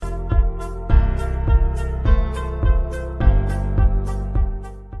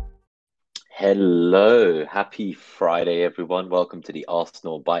Hello, happy Friday, everyone. Welcome to the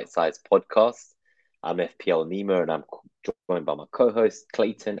Arsenal Bite Size Podcast. I'm FPL Nemo, and I'm joined by my co-host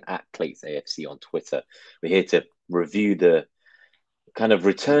Clayton at Clates AFC on Twitter. We're here to review the kind of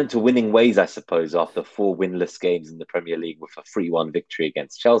return to winning ways, I suppose, after four winless games in the Premier League with a 3-1 victory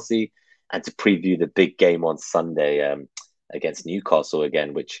against Chelsea, and to preview the big game on Sunday against Newcastle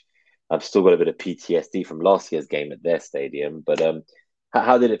again, which I've still got a bit of PTSD from last year's game at their stadium. But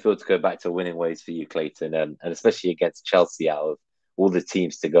how did it feel to go back to winning ways for you, Clayton, and especially against Chelsea out of all the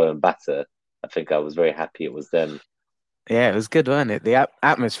teams to go and batter? I think I was very happy it was them. Yeah, it was good, wasn't it? The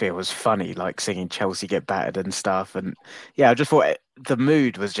atmosphere was funny, like seeing Chelsea get battered and stuff. And yeah, I just thought the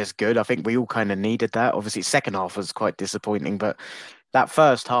mood was just good. I think we all kind of needed that. Obviously, second half was quite disappointing, but that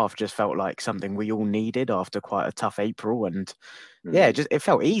first half just felt like something we all needed after quite a tough April. And yeah, Mm. it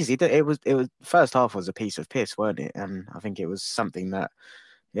felt easy. It was first half was a piece of piss, weren't it? And I think it was something that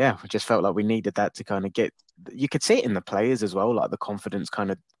yeah, we just felt like we needed that to kind of get. You could see it in the players as well, like the confidence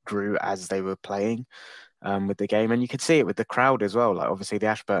kind of grew as they were playing with the game. And you could see it with the crowd as well. Like obviously the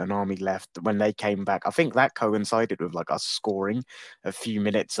Ashburton Army left when they came back. I think that coincided with like us scoring a few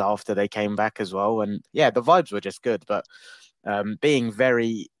minutes after they came back as well. And yeah, the vibes were just good. But being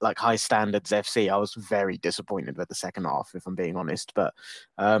very like high standards FC, I was very disappointed with the second half, if I'm being honest. But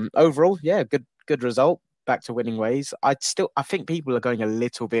overall, yeah, good result. Back to winning ways. I think people are going a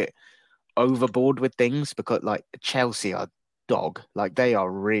little bit overboard with things because like Chelsea are dog, like they are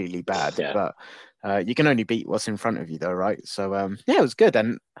really bad, Yeah. but you can only beat what's in front of you though, right? So yeah, it was good.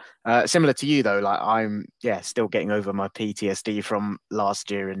 And similar to you though, like I'm yeah still getting over my PTSD from last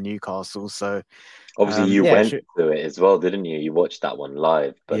year in Newcastle. So Obviously, you yeah, went to it as well, didn't you? You watched that one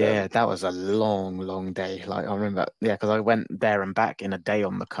live, but yeah, that was a long day. Like I remember, yeah, because I went there and back in a day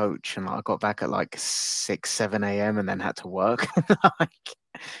on the coach, and I got back at like 6, 7 a.m. and then had to work.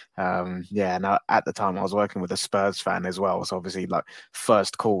 Like, yeah. Now at the time I was working with a Spurs fan as well, so obviously like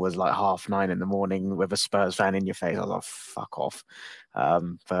first call was like 9:30 in the morning with a Spurs fan in your face. I was like, fuck off.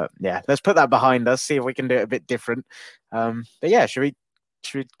 But yeah, let's put that behind us. See if we can do it a bit different. But yeah, should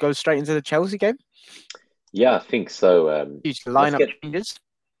we go straight into the Chelsea game? yeah, I think so. Huge Let's lineup get, changes.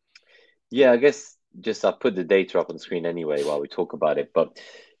 yeah, I guess just I put the data up on screen anyway while we talk about it. But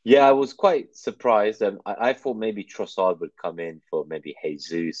yeah, I was quite surprised. I thought maybe Trossard would come in for maybe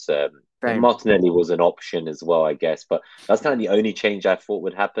Jesus. And Same. Martinelli was an option as well, I guess. But that's kind of the only change I thought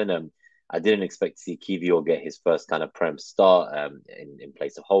would happen. I didn't expect to see Kivior get his first kind of Prem start in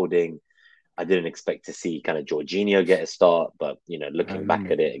place of Holding. I didn't expect to see kind of Jorginho get a start, but looking back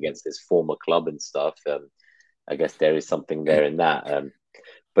Um, at it against his former club and stuff, I guess there is something there in that.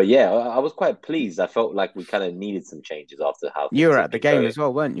 But yeah, I was quite pleased. I felt like we kind of needed some changes after how you things were had at the been game going. as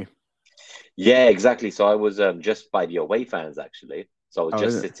well, weren't you? Yeah, exactly. So I was just by the away fans actually. So I was Oh,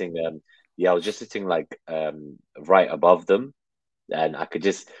 is just it? sitting yeah, I was just sitting like right above them, and I could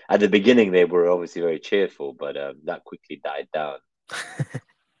just at the beginning they were obviously very cheerful, but that quickly died down.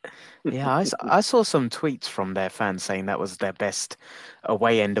 Yeah, I saw some tweets from their fans saying that was their best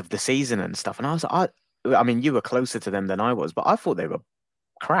away end of the season and stuff. And I mean, you were closer to them than I was, but I thought they were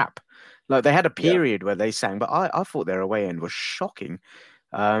crap. Like they had a Yeah. period where they sang, but I thought their away end was shocking.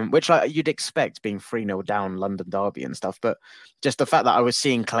 Which like you'd expect being 3-0 down London Derby and stuff, but just the fact that I was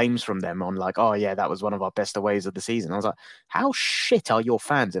seeing claims from them on like, oh yeah, that was one of our best aways of the season. I was like, how shit are your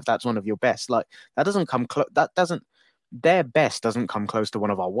fans if that's one of your best? Like that doesn't come close. That doesn't their best doesn't come close to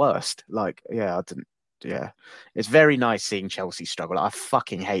one of our worst. Like yeah, I didn't. Yeah, it's very nice seeing Chelsea struggle. I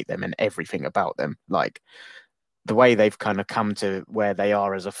fucking hate them and everything about them. Like the way they've kind of come to where they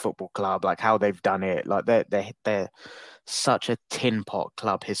are as a football club, like how they've done it, like they're such a tin pot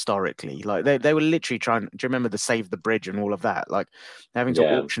club historically. Like they were literally trying. Do you remember the Save the Bridge and all of that? Like having to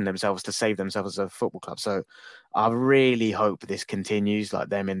Yeah. auction themselves to save themselves as a football club. So I really hope this continues, like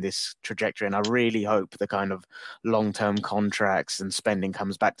them in this trajectory, and I really hope the kind of long-term contracts and spending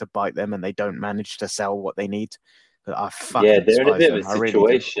comes back to bite them, and they don't manage to sell what they need. But I Yeah, fucking they're in a despise bit of them. a I really do.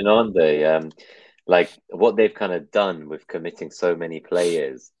 situation, aren't they? Like what they've kind of done with committing so many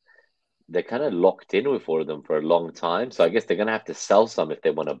players, they're kind of locked in with all of them for a long time. So I guess they're gonna have to sell some if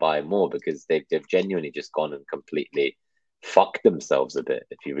they want to buy more because they've genuinely just gone and completely fucked themselves a bit,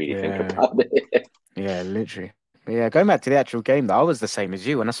 if you really think Yeah. about it. Yeah, literally. But yeah, going back to the actual game, though, I was the same as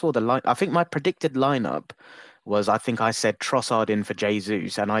you. When I saw the line, I think my predicted lineup was I think I said Trossard in for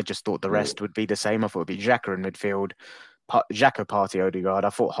Jesus, and I just thought the Mm. rest would be the same. I thought it'd be Xhaka in midfield, Xhaka, Partey, Odegaard. I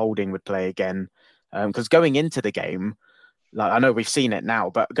thought Holding would play again. Because going into the game, like I know we've seen it now,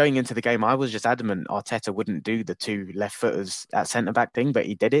 but going into the game, I was just adamant Arteta wouldn't do the two left footers at centre back thing, but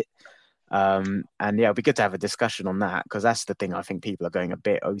he did it. And yeah, it'd be good to have a discussion on that because that's the thing I think people are going a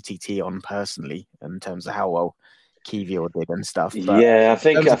bit OTT on personally in terms of how well Kiwior did and stuff. But Yeah, in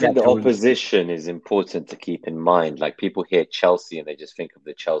terms I of the think the actual, opposition is important to keep in mind. Like people hear Chelsea and they just think of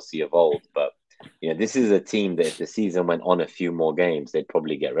the Chelsea of old, but this is a team that if the season went on a few more games, they'd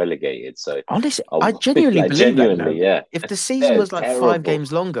probably get relegated. So, honestly, I I w- genuinely like believe that, genuinely, yeah, if the season they're was like 5 games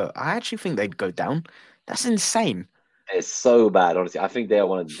terrible. longer, I actually think they'd go down. That's insane. They're so bad, honestly. I think they are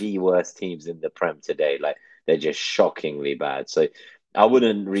one of the worst teams in the Prem today. Like they're just shockingly bad. So I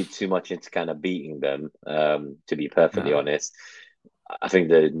wouldn't read too much into kind of beating them, to be perfectly No. honest. I think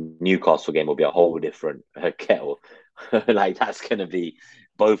the Newcastle game will be a whole different kettle. Like that's going to be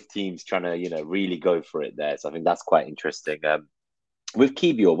both teams trying to, really go for it there. So I think that's quite interesting. With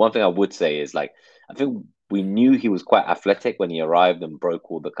Kibio, one thing I would say is like I think we knew he was quite athletic when he arrived and broke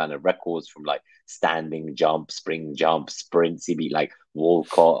all the kind of records from like standing jump, spring jump, sprints. He beat like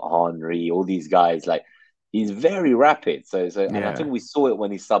Walcott, Henry, all these guys. Like he's very rapid. And I Yeah. think we saw it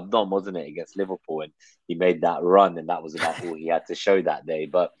when he subbed on, wasn't it, against Liverpool, and he made that run, and that was about all he had to show that day.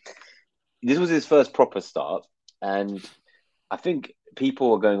 But this was his first proper start, and I think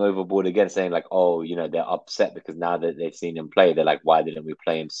people are going overboard again, saying like, "Oh, they're upset because now that they've seen him play, they're like, why didn't we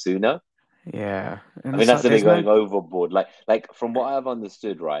play him sooner?" Yeah. And I think it's that's like the bit there's no going overboard. Like from what I've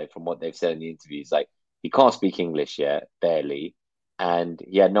understood, right, from what they've said in the interviews, like he can't speak English yet, barely, and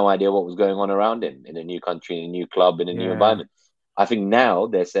he had no idea what was going on around him in a new country, in a new club, in a new yeah. environment. I think now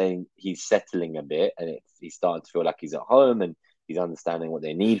they're saying he's settling a bit, and he's starting to feel like he's at home, and he's understanding what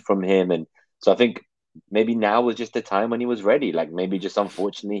they need from him, and so I think maybe now was just the time when he was ready. Like maybe just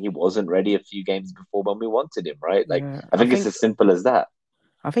unfortunately he wasn't ready a few games before when we wanted him, right? Like Yeah. I think it's as simple as that.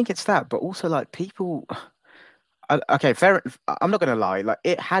 I think it's that, but also like people okay, fair. I'm not gonna lie. Like,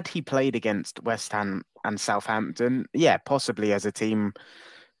 it had he played against West Ham and Southampton, yeah, possibly as a team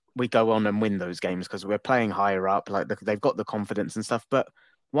we go on and win those games because we're playing higher up. Like they've got the confidence and stuff. But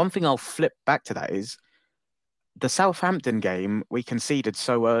one thing I'll flip back to that is the Southampton game we conceded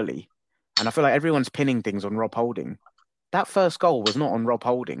so early, and I feel like everyone's pinning things on Rob Holding. That first goal was not on Rob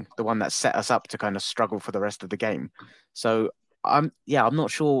Holding, the one that set us up to kind of struggle for the rest of the game. So I'm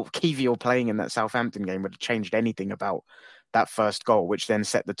not sure Kiwior playing in that Southampton game would have changed anything about that first goal, which then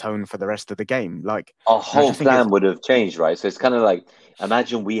set the tone for the rest of the game. Like, Our and I whole just think it's plan would have changed, right? So it's kind of like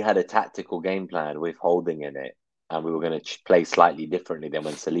imagine we had a tactical game plan with Holding in it, and we were going to play slightly differently than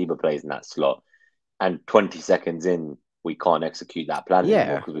when Saliba plays in that slot. And 20 seconds in, we can't execute that plan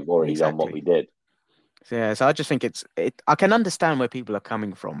anymore yeah, because we've already done what exactly. we did. So, yeah, so I just think it. I can understand where people are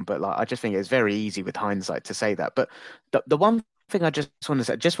coming from, but like I just think it's very easy with hindsight to say that. But the one thing I just want to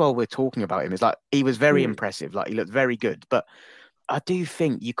say, just while we're talking about him, is like he was very Mm. impressive. Like he looked very good, but I do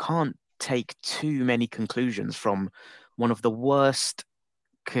think you can't take too many conclusions from one of the worst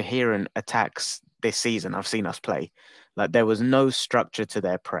coherent attacks this season I've seen us play. Like there was no structure to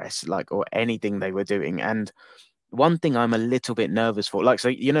their press, like or anything they were doing. And one thing I'm a little bit nervous for, like so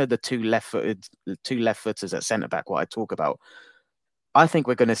the two left footers at centre back, what I talk about. I think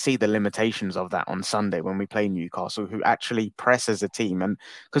we're going to see the limitations of that on Sunday when we play Newcastle, who actually press as a team. And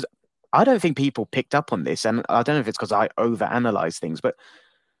because I don't think people picked up on this, and I don't know if it's because I overanalyze things, but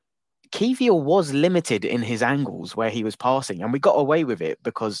Kivior was limited in his angles where he was passing, and we got away with it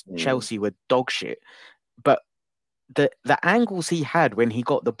because Mm. Chelsea were dog shit. But the angles he had when he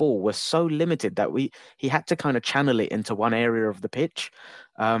got the ball were so limited that he had to kind of channel it into one area of the pitch.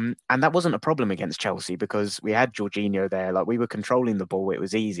 And that wasn't a problem against Chelsea because we had Jorginho there. Like we were controlling the ball. It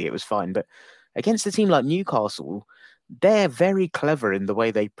was easy. It was fine. But against a team like Newcastle, they're very clever in the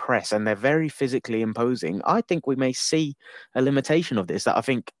way they press and they're very physically imposing. I think we may see a limitation of this that I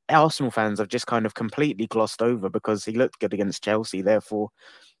think Arsenal fans have just kind of completely glossed over because he looked good against Chelsea. Therefore,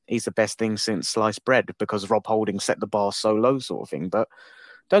 he's the best thing since sliced bread because Rob Holding set the bar so low, sort of thing. But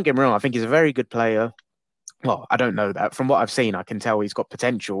don't get me wrong, I think he's a very good player. Well, I don't know that. From what I've seen, I can tell he's got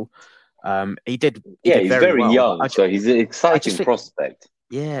potential. He Yeah, did he's very very well, but young, so he's an I just exciting think prospect.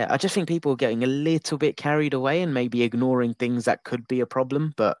 yeah, I just think people are getting a little bit carried away and maybe ignoring things that could be a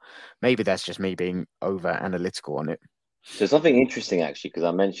problem. But maybe that's just me being over analytical on it. So something interesting actually, because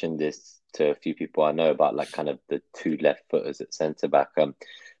I mentioned this to a few people I know about, like kind of the two left footers at centre back.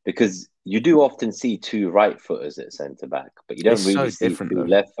 Because you do often see two right footers at centre back, but you It's don't really so see different two though.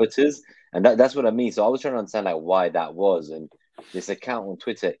 left footers, and that's what I mean. So I was trying to understand like why that was, and this account on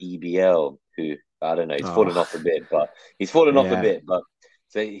Twitter, EBL, who I don't know, he's Oh, fallen off a bit, but he's fallen off a yeah. bit, but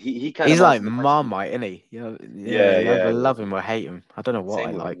so he kind He's of like answered the question. Marmite, isn't he? Yeah, yeah. Yeah, You either yeah. love him or hate him. I don't know what I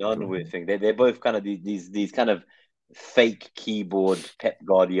Same with like. Nunwu thing. They're both kind of these kind of fake keyboard Pep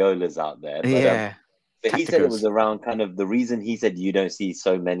Guardiolas out there. But Yeah. But he said it was Tacticos. around kind of the reason he said you don't see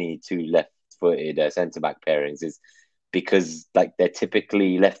so many two left-footed centre back pairings is because like they're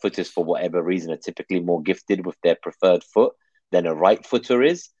typically left footers for whatever reason are typically more gifted with their preferred foot than a right footer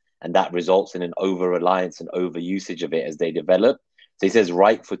is, and that results in an over reliance and over usage of it as they develop. So he says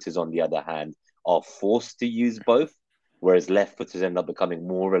right footers, on the other hand, are forced to use both, whereas left footers end up becoming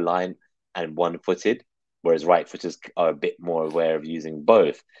more reliant and one footed, whereas right footers are a bit more aware of using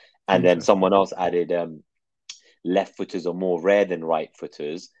both. And then Interesting. someone else added left footers are more rare than right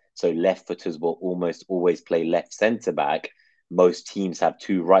footers. So left footers will almost always play left centre back. Most teams have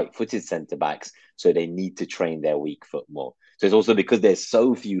two right footed centre backs, so they need to train their weak foot more. So it's also because there's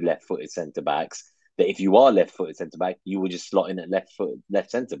so few left footed centre backs that if you are left footed centre back, you will just slot in at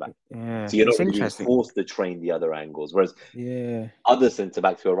left centre back. Yeah, So you're it's not really being interesting. forced to train the other angles. Whereas Yeah. other centre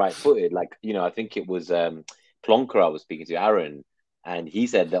backs who are right footed, like, I think it was Plonker I was speaking to, Aaron, and he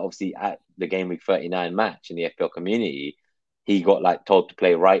said that obviously at the game week 39 match in the FPL community, he got like told to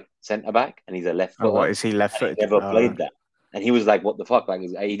play right centre back and he's a left Oh, footer what is he left and he footed? never played that. And he was like, what the fuck? Like,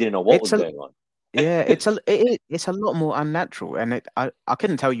 he didn't know what It's was a going on. Yeah, it's a lot more unnatural, and I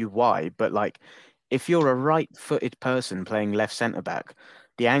couldn't tell you why, but like if you're a right-footed person playing left centre back,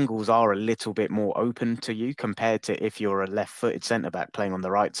 the angles are a little bit more open to you compared to if you're a left-footed centre back playing on the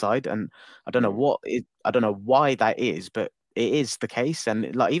right side. And Mm. I don't know why that is, but it is the case.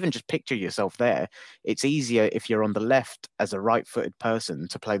 And like even just picture yourself there, it's easier if you're on the left as a right-footed person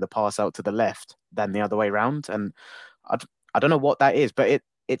to play the pass out to the left than the other way around. And I, I don't know what that is, but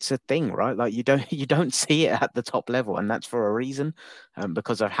it's a thing, right? Like you don't see it at the top level, and that's for a reason,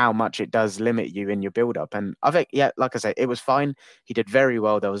 because of how much it does limit you in your build up. And I think, yeah, like I say, it was fine. He did very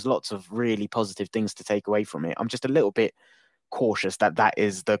well. There was lots of really positive things to take away from it. I'm just a little bit cautious that that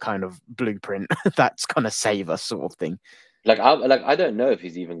is the kind of blueprint that's gonna save us, sort of thing. I don't know if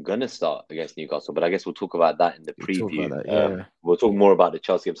he's even gonna start against Newcastle, but I guess we'll talk about that in the We'll talk about preview. that. Yeah. We'll talk more about the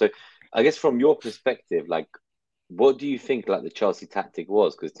Chelsea game. So I guess from your perspective, like, what do you think like the Chelsea tactic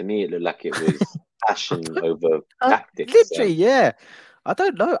was? Because to me, it looked like it was passion over tactics. Literally, yeah. I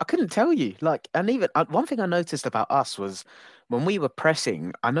don't know. I couldn't tell you. Like, and even one thing I noticed about us was when we were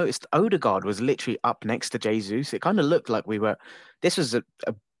pressing, I noticed Odegaard was literally up next to Jesus. It kind of looked like we were. This was a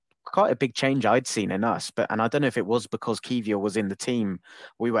quite a big change I'd seen in us, but and I don't know if it was because Kivior was in the team,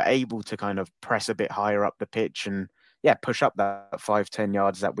 we were able to kind of press a bit higher up the pitch and yeah, push up that 5-10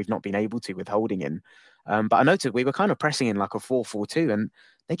 yards that we've not been able to with holding in. But I noticed we were kind of pressing in like a 4-4-2, and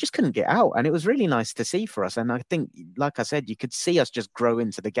they just couldn't get out. And it was really nice to see for us. And I think, like I said, you could see us just grow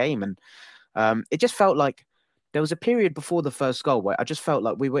into the game. And it just felt like there was a period before the first goal where I just felt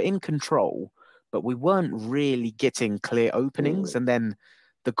like we were in control, but we weren't really getting clear openings. Mm. And then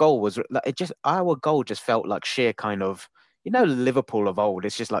the goal was like it just our goal just felt like sheer kind of Liverpool of old.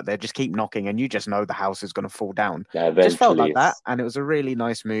 It's just like they just keep knocking, and you just know the house is going to fall down. Yeah, It just felt eventually, like that, and it was a really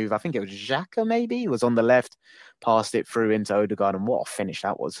nice move. I think it was Xhaka, maybe he was on the left, passed it through into Odegaard, and what a finish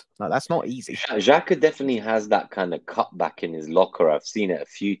that was! Like that's not easy. Xhaka definitely has that kind of cutback in his locker. I've seen it a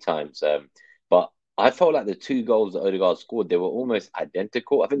few times. But I felt like the two goals that Odegaard scored, they were almost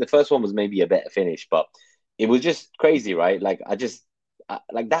identical. I think the first one was maybe a better finish, but it was just crazy, right? Like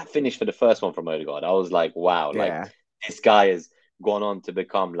that finish for the first one from Odegaard, I was like, wow, like Yeah, this guy has gone on to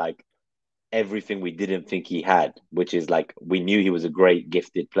become like everything we didn't think he had, which is like we knew he was a great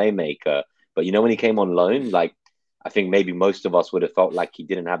gifted playmaker, but when he came on loan, like I think maybe most of us would have felt like he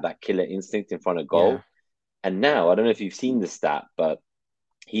didn't have that killer instinct in front of yeah, goal. And now I don't know if you've seen the stat, but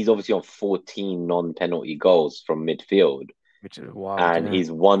he's obviously on 14 non-penalty goals from midfield, which is wild. and Yeah,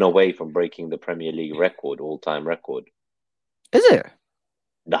 he's one away from breaking the Premier League record, all-time record. is it?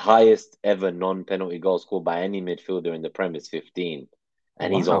 The highest ever non-penalty goal scored by any midfielder in the Prem is 15,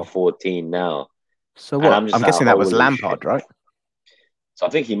 and he's on Wow. 14 now. So And what? I'm just I'm like, guessing that was holy shit. Lampard, right? So I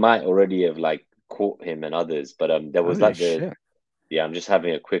think he might already have like caught him and others, but there was Holy like the shit. yeah. I'm just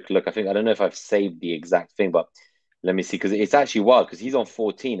having a quick look. I don't know if I've saved the exact thing, but let me see because it's actually wild because he's on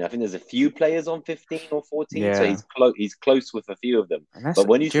 14. I think there's a few players on 15 or 14, so Yeah. he's close. He's close with a few of them. And that's But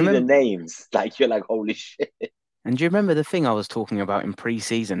when you do you see the remember names, like you're like, holy shit. And do you remember the thing I was talking about in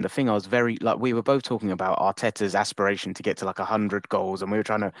pre-season? The thing I was very like we were both talking about Arteta's aspiration to get to like 100 goals, and we were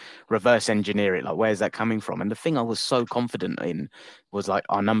trying to reverse engineer it. Like, where's that coming from? And the thing I was so confident in was like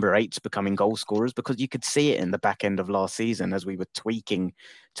our number eights becoming goal scorers because you could see it in the back end of last season as we were tweaking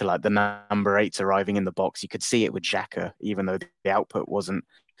to like the number eights arriving in the box. You could see it with Xhaka, even though the output wasn't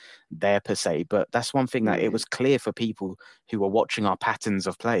there per se. But that's one thing that it Mm. was clear for people who were watching our patterns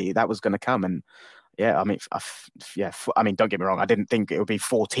of play that was going to come. And yeah, I mean, I mean, don't get me wrong. I didn't think it would be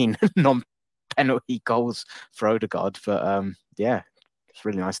 14 non-penalty goals for Odegaard, but yeah, It's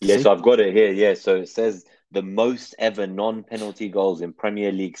really nice to Yeah, see. so I've got it here. Yeah, so it says the most ever non-penalty goals in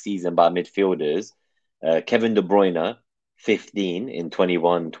Premier League season by midfielders. Kevin De Bruyne, 15 in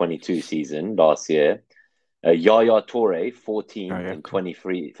 21-22 season last year. Yaya Toure, Oh 14 yeah, in cool.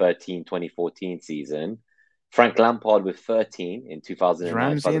 2013-2014 season. Frank Lampard with 13 in Is 2009,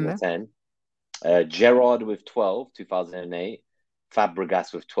 Ramsey in there? 2010. Gerrard with 12, 2008.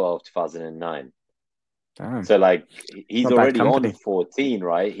 Fabregas with 12, 2009. Damn, So like he's not bad already on company. 14,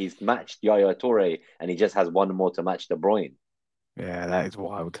 right? He's matched Yaya Toure and he just has one more to match De Bruyne. Yeah, that is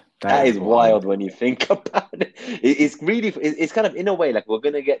wild. That That is is wild. wild when you think about it. It's really, it's kind of in a way like we're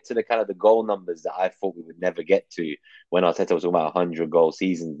gonna get to the kind of the goal numbers that I thought we would never get to when Arteta was talking about 100 goal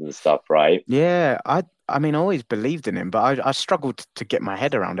seasons and stuff, right? Yeah, I mean, I always believed in him, but I struggled to get my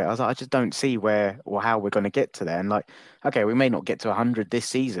head around it. I was like, I just don't see where or how we're going to get to there. And like, okay, we may not get to 100 this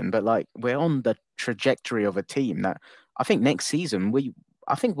season, but like, we're on the trajectory of a team that I think next season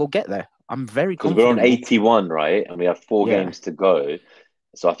I think we'll get there. I'm very Because we're on confident. 81, right? And we have four Yeah, games to go.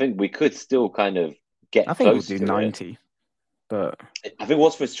 So I think we could still kind of I get think we'll close do to it. 90, but I think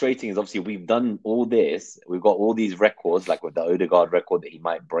what's frustrating is obviously we've done all this. We've got all these records, like with the Odegaard record that he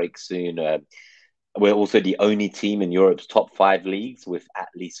might break soon. We're also the only team in Europe's top five leagues with at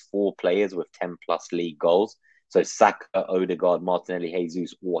least four players with 10 plus league goals. So Saka, Odegaard, Martinelli,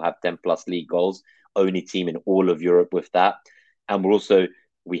 Jesus all have 10 plus league goals. Only team in all of Europe with that. And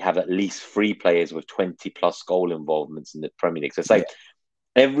we have at least three players with 20 plus goal involvements in the Premier League. So it's yeah, like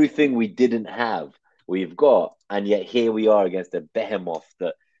everything we didn't have, we've got. And yet here we are against a behemoth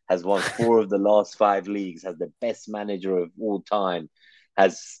that has won four of the last five leagues, has the best manager of all time,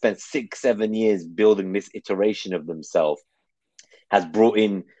 has spent 6, 7 years building this iteration of themselves, has brought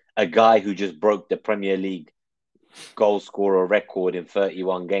in a guy who just broke the Premier League goal scorer record in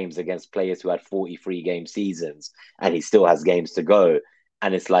 31 games against players who had 43 game seasons, and he still has games to go.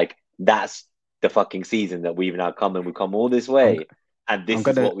 And it's like, that's the fucking season that we've now come, and we've come all this I'm way, and I'm this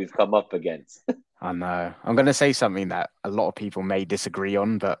is gonna what we've come up against. I know. I'm going to say something that a lot of people may disagree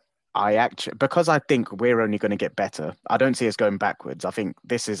on, but I actually, because I think we're only going to get better, I don't see us going backwards. I think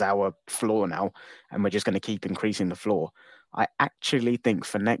this is our floor now, and we're just going to keep increasing the floor. I actually think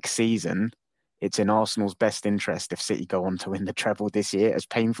for next season, it's in Arsenal's best interest if City go on to win the treble this year, as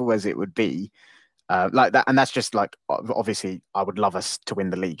painful as it would be. Like that, and that's just like obviously, I would love us to win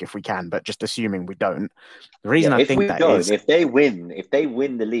the league if we can, but just assuming we don't. The Yeah, reason I if think we that don't, is, if they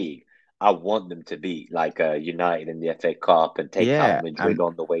win the league, I want them to beat like United in the FA Cup and take out yeah, Madrid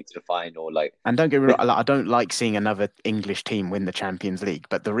on the way to the final. Like, and don't get me wrong, I don't like seeing another English team win the Champions League.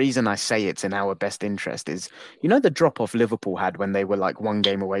 But the reason I say it's in our best interest is, the drop off Liverpool had when they were like one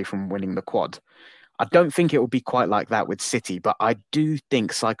game away from winning the quad. I don't think it will be quite like that with City, but I do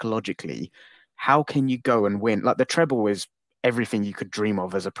think psychologically, how can you go and win? Like the treble is everything you could dream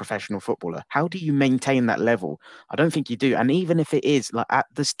of as a professional footballer. How do you maintain that level? I don't think you do. And even if it is like at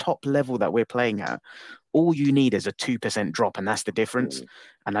this top level that we're playing at, all you need is a 2% drop, and that's the difference. mm,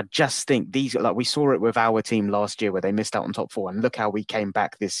 And I just think like we saw it with our team last year where they missed out on top four, and look how we came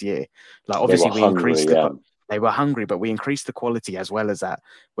back this year. Like they were obviously we hungry. increased Yeah. they were hungry, but we increased the quality as well as that.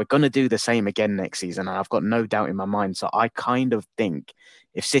 We're going to do the same again next season. And I've got no doubt in my mind. So I kind of think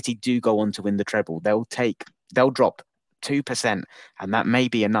if City do go on to win the treble, they'll drop 2%, and that may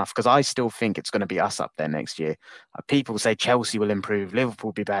be enough because I still think it's going to be us up there next year. People say Chelsea will improve, Liverpool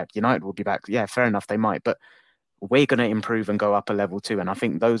will be back, United will be back. Yeah, fair enough, they might, but we're going to improve and go up a level too. And I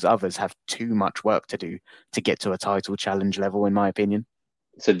think those others have too much work to do to get to a title challenge level, in my opinion.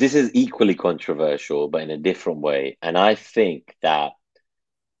 So this is equally controversial, but in a different way. And I think that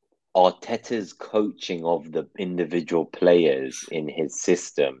Arteta's coaching of the individual players in his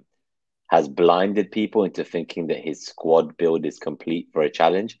system has blinded people into thinking that his squad build is complete for a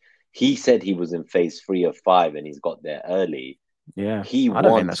challenge. He said he was in phase 3 of 5 and he's got there early. Yeah, He I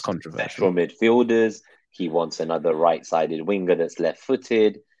don't think that's wants controversial. central midfielders. He wants another right-sided winger that's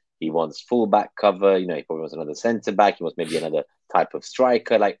left-footed. He wants full-back cover. He probably wants another centre back. He wants maybe another type of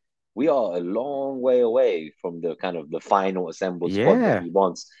striker. Like, we are a long way away from the kind of the final assembled squad that Yeah, he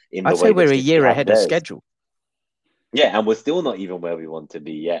wants in the I'd say way that we're a City year have ahead of theirs. schedule. Yeah, and we're still not even where we want to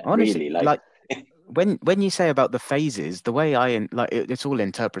be yet. Honestly, Really, like, like when you say about the phases, the way it's all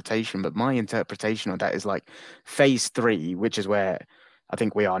interpretation, but my interpretation of that is like phase three, which is where I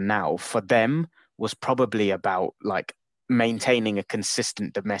think we are now, for them was probably about like maintaining a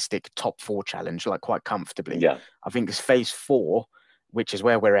consistent domestic top four challenge, like quite comfortably. yeah, I think it's phase four which is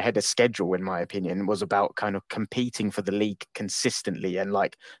where we're ahead of schedule, in my opinion, was about kind of competing for the league consistently and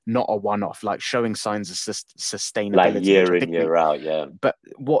like not a one-off, like showing signs of Like sustainability, which I year in, think year out, yeah. but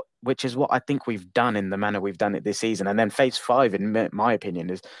which is what I think we've done in the manner we've done it this season. And then phase 5, in my opinion,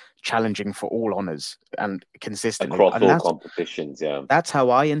 is challenging for all honours and consistently. Across And all competitions, yeah. that's how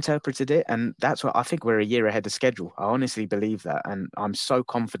I interpreted it. And that's what I think we're a year ahead of schedule. I honestly believe that. And I'm so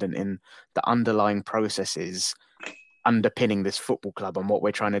confident in the underlying processes underpinning this football club and what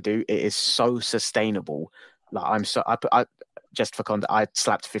we're trying to do. It is so sustainable. Like I just for context, I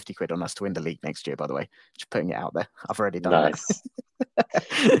slapped 50 quid on us to win the league next year, by the way. Just putting it out there. I've already done Nice. that.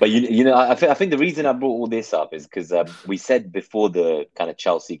 But you know, I think the reason I brought all this up is because we said before the kind of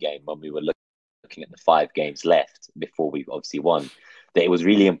Chelsea game when we were looking at the 5 games left before we obviously won, that it was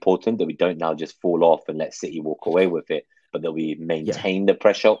really important that we don't now just fall off and let City walk away with it, but that we maintain the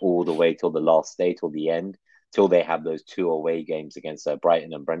pressure all the way till the last day, till the end, till they have those 2 away games against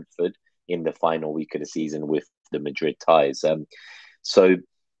Brighton and Brentford in the final week of the season with the Madrid ties. So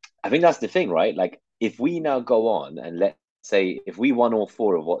I think that's the thing, right? Like if we now go on and let's say if we won all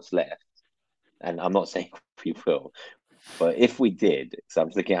 4 of what's left, and I'm not saying we will, but if we did, so I'm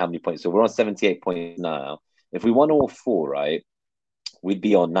just looking at how many points. So we're on 78 points now. If we won all 4, right, we'd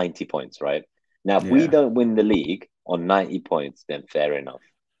be on 90 points, right? Now, if we don't win the league on 90 points, then fair enough.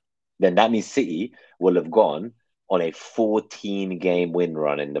 Then that means City will have gone on a 14-game win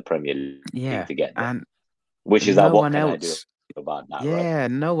run in the Premier League to get there. And which is like, what can I do about that, right? Yeah,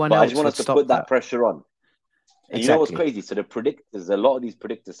 no one but else I just want us to put that pressure on. And you know what's crazy? So the predictors, a lot of these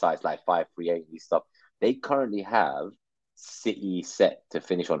predictor sites like 538 and these stuff, they currently have City set to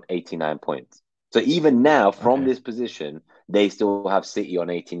finish on 89 points. So even now, from this position, they still have City on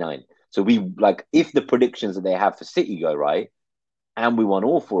 89. So we like if the predictions that they have for City go right, and we won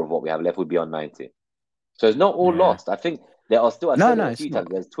all 4 of what we have left, we'd be on 90. So it's not all lost. I think there are still. I said it a few times.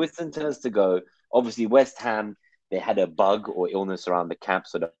 There's twists and turns to go. Obviously, West Ham, they had a bug or illness around the camp,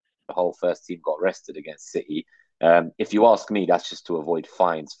 so the whole first team got rested against City. If you ask me, that's just to avoid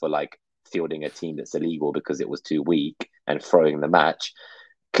fines for like fielding a team that's illegal because it was too weak and throwing the match.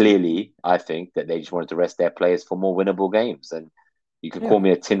 Clearly, I think that they just wanted to rest their players for more winnable games. And you could call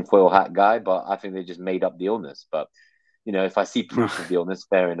me a tinfoil hat guy, but I think they just made up the illness. But you know, if I see proof of the illness,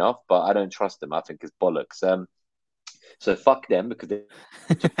 fair enough. But I don't trust them. I think it's bollocks. So fuck them because they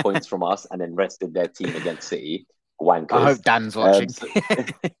took points from us and then rested their team against City. Wankers. I hope Dan's watching.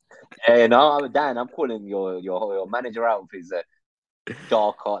 Yeah, no, Dan, I'm calling your manager out with his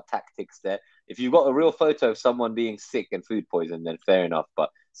dark art tactics there. If you've got a real photo of someone being sick and food poisoned, then fair enough.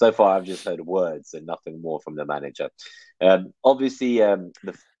 But so far, I've just heard words and nothing more from the manager. Obviously,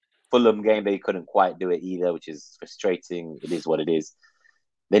 the Fulham game, they couldn't quite do it either, which is frustrating. It is what it is.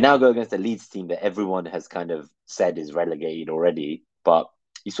 They now go against a Leeds team that everyone has kind of said is relegated already. But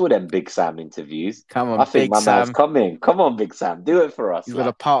you saw them Big Sam interviews. Come on, I think Big man's Sam. coming. Come on, Big Sam. Do it for us. He's going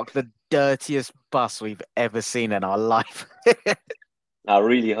to park the dirtiest bus we've ever seen in our life. I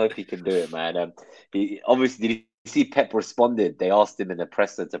really hope he can do it, man. He obviously, did you see Pep responded? They asked him in the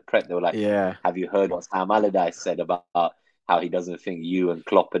presser to prep. They were like, have you heard what Sam Allardyce said about how he doesn't think you and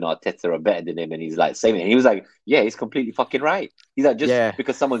Klopp and Arteta are better than him? And he's like, same. And he was like, yeah, he's completely fucking right. He's like, just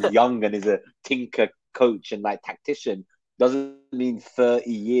because someone's young and is a tinker coach and like tactician doesn't mean 30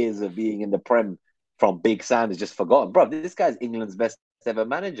 years of being in the Prem from Big Sam is just forgotten. Bro, this guy's England's best ever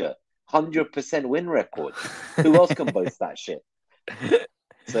manager. 100% win record. Who else can boast that shit?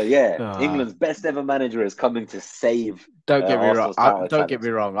 So England's best ever manager is coming to save. Don't get me wrong. Don't get me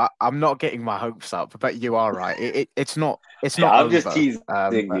wrong. I'm not getting my hopes up, but you are right. It's not. It's not. I'm just teasing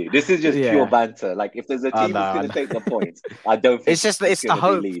you. This is just pure banter. Like if there's a team that's going to take the points, I don't think it's just it's the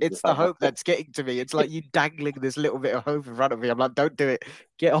hope. It's the hope that's getting to me. It's like you dangling this little bit of hope in front of me. I'm like, don't do it.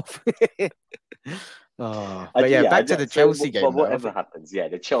 Get off. But back to the Chelsea game. But whatever happens,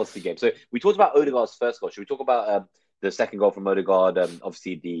 the Chelsea game. So we talked about Odegaard's first goal. Should we talk about the second goal from Odegaard?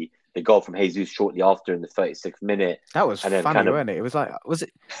 Obviously the goal from Jesus shortly after in the 36th minute. That was funny, wasn't it? It was like, was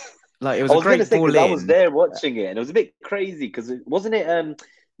it like it was a great ball in? I was there watching it, and it was a bit crazy because wasn't it?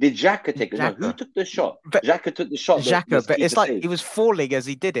 Did Xhaka take it? No, who took the shot? Xhaka took the shot. Xhaka, but it's like he was falling as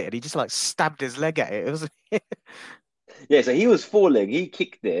he did it, and he just like stabbed his leg at it. It was. So he was falling. He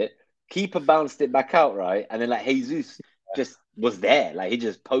kicked it. Keeper bounced it back out, right? And then like Jesus just was there. Like he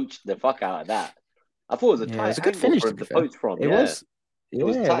just poached the fuck out of that. I thought it was a tight good finish for him to poach from. It was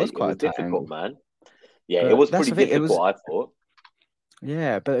tight. It was difficult, man. Yeah, it was pretty difficult, I thought.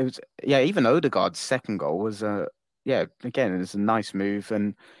 Yeah, but it was even Odegaard's second goal was again, it was a nice move,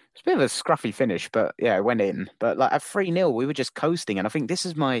 and It's a bit of a scruffy finish, but yeah, it went in. But like at 3-0, we were just coasting. And I think this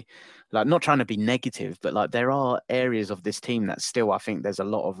is my, like, not trying to be negative, but like there are areas of this team that still I think there's a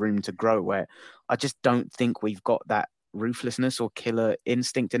lot of room to grow where I just don't think we've got that ruthlessness or killer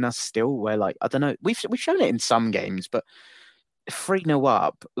instinct in us still. Where like, I don't know, we've shown it in some games, but 3-0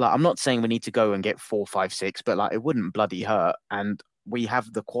 up, like I'm not saying we need to go and get 4-5-6, but like it wouldn't bloody hurt. And we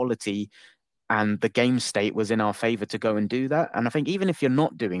have the quality and the game state was in our favor to go and do that. And I think even if you're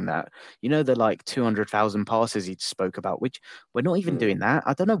not doing that, the like 200,000 passes he spoke about, which we're not even Mm. doing that.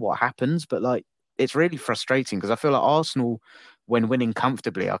 I don't know what happens, but like it's really frustrating because I feel like Arsenal, when winning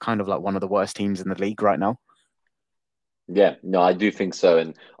comfortably, are kind of like one of the worst teams in the league right now. Yeah, no, I do think so.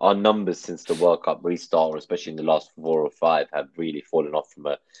 And our numbers since the World Cup restart, or especially in the last 4 or 5, have really fallen off from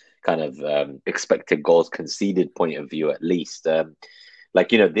a kind of expected goals conceded point of view, at least.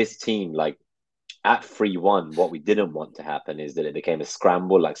 This team, like at 3-1, what we didn't want to happen is that it became a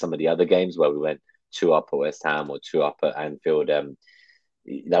scramble like some of the other games where we went two up at West Ham or two up at Anfield.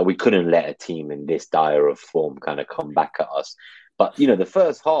 That we couldn't let a team in this dire of form kind of come back at us. But the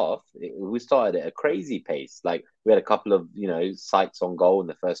first half, we started at a crazy pace. Like we had a couple of sights on goal in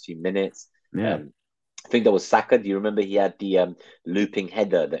the first few minutes. Yeah. I think that was Saka. Do you remember he had the looping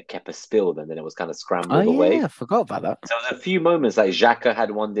header that kept us spilled, and then it was kind of Oh scrambled away? yeah, I forgot about that. So there was a few moments like Xhaka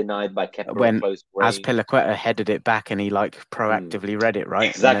had one denied by Kepa at When close range. Azpilicueta headed it back and he like Mm. proactively read it,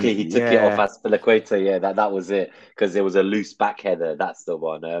 right? And then Exactly, he took it off yeah, Aspilicueta. Yeah, that was it because there was a loose back header. That's the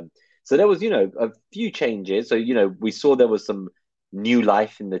one. So there was a few changes. So we saw there was some new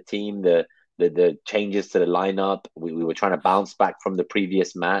life in the team. The changes to the lineup. We were trying to bounce back from the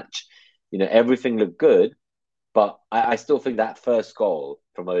previous match. Everything looked good, but I still think that first goal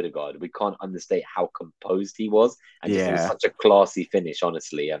from Odegaard, we can't understate how composed he was, and just it was yeah. such a classy finish,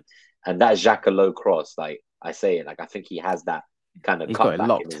 honestly. And that Xhaka low cross, like I say it, like I think he has that kind of He's got it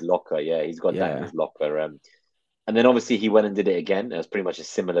cutback in locked. his locker. Yeah, he's got that in Yeah. his locker. And then obviously he went and did it again. It was pretty much a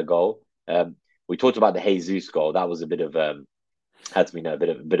similar goal. We talked about the Jesus goal. That was a bit of as we know, a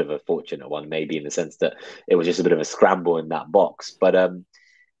bit of a fortunate one, maybe in the sense that it was just a bit of a scramble in that box. But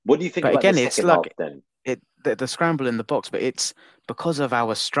what do you think But about the again, it's second half like then? the scramble in the box, but it's because of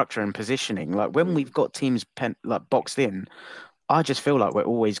our structure and positioning. Like when Mm, we've got teams like boxed in, I just feel like we're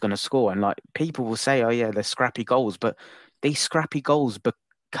always going to score. And like people will say, "Oh yeah, they're scrappy goals," but these scrappy goals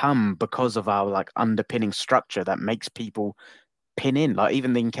become because of our like underpinning structure that makes people pin in. Like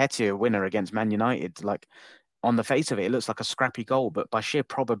even the Nketiah winner against Man United, like on the face of it, it looks like a scrappy goal, but by sheer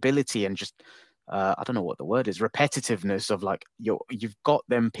probability and just I don't know what the word is, repetitiveness of like you've got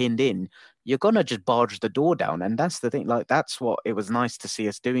them pinned in, you're gonna just barge the door down. And that's the thing, like that's what it was nice to see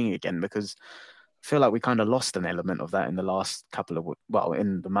us doing again because I feel like we kind of lost an element of that in the last couple of well,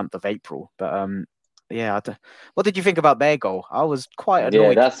 in the month of April. But yeah, what did you think about their goal? I was quite yeah,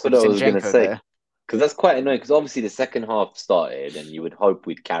 annoyed that's what with I was gonna Zinchenko say. there. Because that's quite annoying. Because obviously the second half started, and you would hope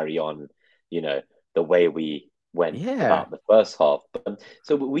we'd carry on, you know, the way we went Yeah. about the first half. But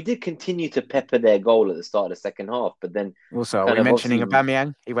so we did continue to pepper their goal at the start of the second half, but then Also, are kind we of mentioning obviously,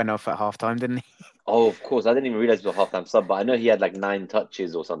 Aubameyang? He went off at halftime, didn't he? oh, of course, I didn't even realize it was a halftime sub, but I know he had like 9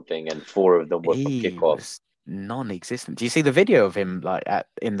 touches or something, and 4 of them were from He kickoff. was non-existent. Do you see the video of him like at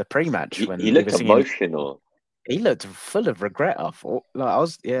in the pre-match He when he looked was singing? emotional. He looked full of regret. I thought, like I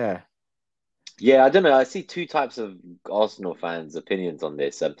was, yeah, Yeah, I don't know. I see two types of Arsenal fans' opinions on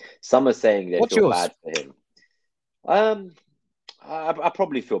this. Some are saying they what's feel yours? bad for him. Um, I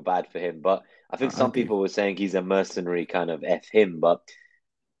probably feel bad for him, but I think I some do. people were saying he's a mercenary kind of F him, but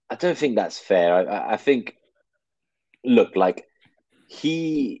I don't think that's fair. I think, look, like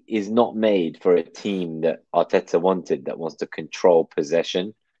he is not made for a team that Arteta wanted that wants to control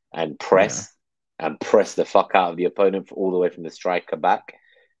possession and Yeah, press the fuck out of the opponent all the way from the striker back.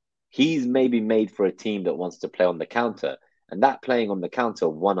 He's maybe made for a team that wants to play on the counter. And that playing on the counter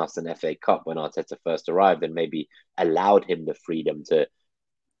won us an FA Cup when Arteta first arrived and maybe allowed him the freedom to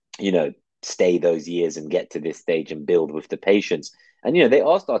you know, stay those years and get to this stage and build with the patience. And they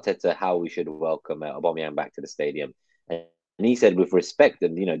asked Arteta how we should welcome Aubameyang back to the stadium, and he said with respect.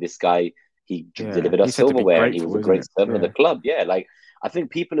 And this guy, he yeah. delivered He us said to be silverware, and he was grateful, a isn't great it? servant of the Yeah, club. Yeah, like I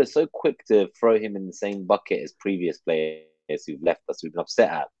think people are so quick to throw him in the same bucket as previous players who've left us, who've been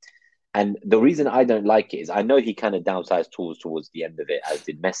upset at. And the reason I don't like it is I know he kind of downsized tools towards the end of it, as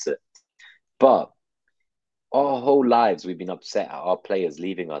did Messi. But our whole lives we've been upset at our players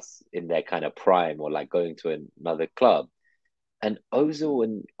leaving us in their kind of prime or like going to another club. And Ozil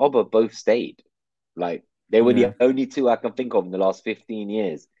and Oba both stayed. Like they were yeah, the only two I can think of in the last 15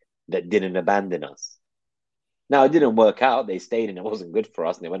 years that didn't abandon us. Now it didn't work out. They stayed and it wasn't good for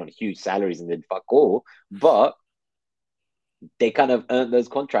us, and they went on huge salaries and did fuck all. But they kind of earned those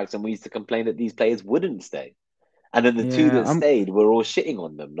contracts, and we used to complain that these players wouldn't stay. And then the two Yeah, that stayed were all shitting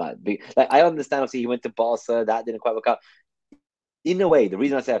on them. Like I understand, obviously, he went to Barca, that didn't quite work out. In a way, the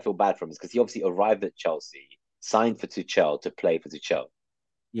reason I say I feel bad for him is because he obviously arrived at Chelsea, signed for Tuchel to play for Tuchel,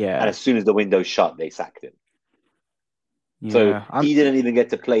 and yeah, as soon as the window shut, they sacked him. So yeah. he didn't even get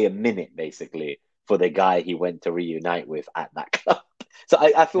to play a minute, basically, for the guy he went to reunite with at that club. So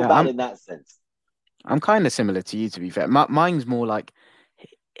I feel Yeah, bad in that sense. I'm kind of similar to you, to be fair. Mine's more like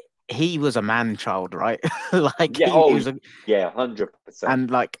he was a man child, right? Like Yeah. he Oh, was a, yeah. 100%. and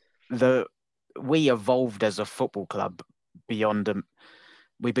like the we evolved as a football club beyond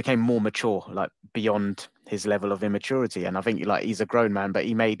we became more mature, like beyond his level of immaturity. And I think like he's a grown man, but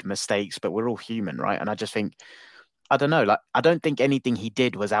he made mistakes, but we're all human, right? And I just think I don't know, like I don't think anything he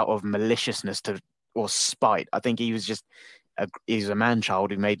did was out of maliciousness to or spite. I think he was just he's a man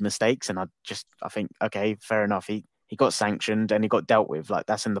child who made mistakes, and I think okay, fair enough. He got sanctioned and he got dealt with. Like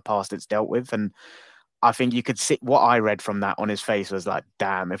that's in the past, it's dealt with, and I think you could see what I read from that on his face was like,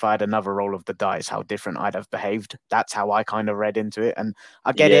 damn, if I had another roll of the dice, how different I'd have behaved. That's how I kind of read into it. And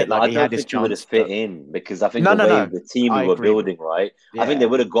I get Yeah, it, but like I he had don't his think he would have chance, fit but in because I think no, the no, way no. the team we I were agree. building, right? I think they Yeah,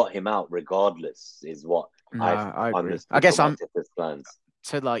 would have got him out regardless, is what no, I've I agree. I understood guess from I'm Arteta's plans.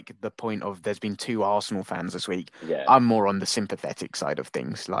 to like the point of there's been two Arsenal fans this week. Yeah. I'm more on the sympathetic side of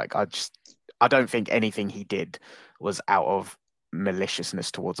things. Like I don't think anything he did was out of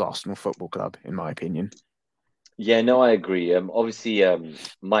maliciousness towards Arsenal Football Club, in my opinion. Yeah, no, I agree. Obviously,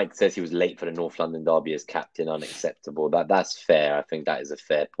 Mike says he was late for the North London derby as captain, unacceptable. That's fair. I think that is a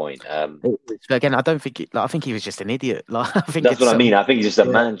fair point. But again, I don't think like, I think he was just an idiot. Like I think That's what it's I mean. I think he's just a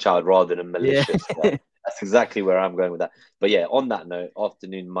yeah, man child rather than yeah. malicious. That's exactly where I'm going with that. But yeah, on that note,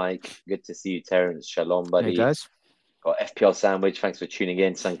 afternoon, Mike. Good to see you, Terence. Shalom, Hey buddy. guys, Got FPL sandwich. Thanks for tuning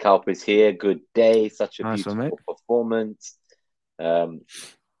in. San is here. Good day. Such a nice one, mate. beautiful performance. Um,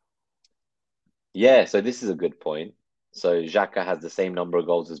 yeah, so this is a good point. So Xhaka has the same number of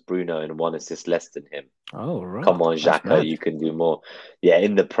goals as Bruno and one assist less than him. Oh right, Come on, that's Xhaka, mad. you can do more. Yeah,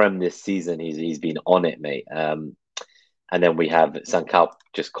 in the Prem this season, he's been on it, mate. And then we have Sankalp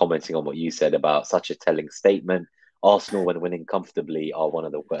just commenting on what you said about such a telling statement. Arsenal, when winning comfortably, are one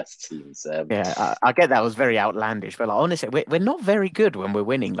of the worst teams. Yeah, I get that was very outlandish, but like honestly, we're not very good when we're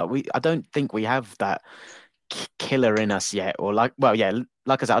winning. Like I don't think we have that killer in us yet, or like, well, yeah,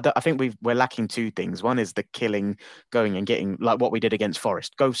 like I said, I think we're lacking two things. One is the killing, going and getting like what we did against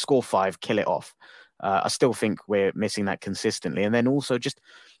Forest, go score five, kill it off. I still think we're missing that consistently, and then also just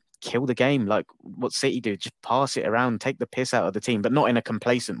kill the game, like what City do, just pass it around, take the piss out of the team, but not in a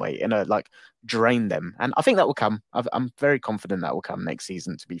complacent way, in a like drain them. And I think that will come. I'm very confident that will come next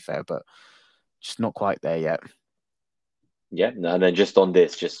season, to be fair, but just not quite there yet. Yeah, and then just on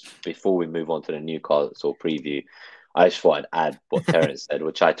this, just before we move on to the Newcastle preview, I just thought I'd add what Terence said,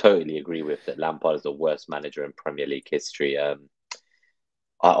 which I totally agree with, that Lampard is the worst manager in Premier League history. I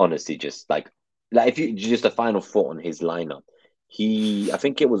honestly just like if you just a final thought on his lineup. I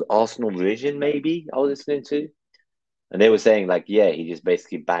think it was Arsenal Vision, maybe I was listening to, and they were saying like, yeah, he just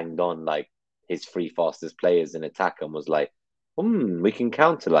basically banged on like his three fastest players in attack and was like, we can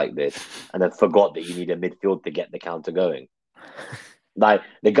counter like this, and then forgot that you need a midfield to get the counter going. Like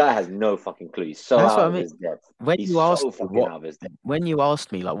the guy has no fucking clue. He's so That's what out I of mean. his depth. When He's you asked so me fucking out of his depth. when you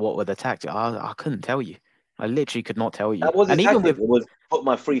asked me like what were the tactics, I couldn't tell you. I literally could not tell you. That was his And even tactic. with It was put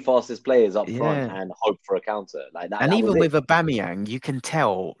my three fastest players up front yeah, and hope for a counter. Like that. and That was even it. with Aubameyang, you can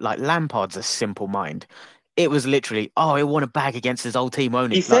tell like Lampard's a simple mind. It was literally, oh, he'll want to bag against his old team,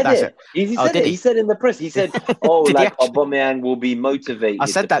 won't He he? Like said that's it. it. He Oh, said did it. He he? said in the press. He said, "Oh, Did he like actually? Aubameyang will be I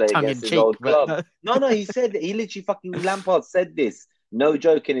motivated to said that play tongue in against his cheek, old but club." No, no, he said he literally fucking Lampard said this. No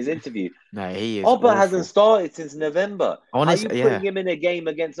joke in his interview. no, he is Oba hasn't awful. started since November. How are you Honest, putting yeah. him in a game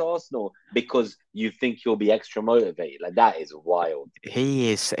against Arsenal because you think he'll be extra motivated? Like that is wild.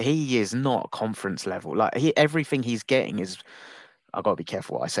 He is not conference level. Like everything he's getting is I've got to be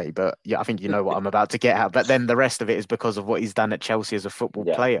careful what I say, but yeah, I think you know what I'm about to get at. But then the rest of it is because of what he's done at Chelsea as a football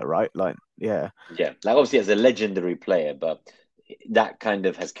Yeah, player, right? Like, yeah, yeah. Like obviously as a legendary player, but that kind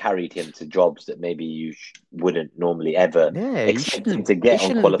of has carried him to jobs that maybe you wouldn't normally ever yeah. He expect him shouldn't. to He get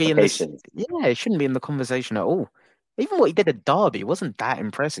on shouldn't be in this. qualifications. Yeah, he shouldn't be in the conversation at all. Even what he did at Derby wasn't that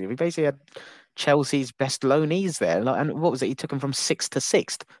impressive. He basically had Chelsea's best loanees there. Like, and what was it? He took him from sixth to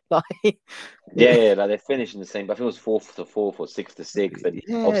sixth. Like, Yeah, yeah, yeah, like they finished in the same. I think it was fourth to fourth or sixth to sixth, and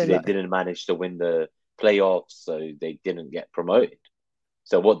yeah, obviously they like, didn't manage to win the playoffs, so they didn't get promoted.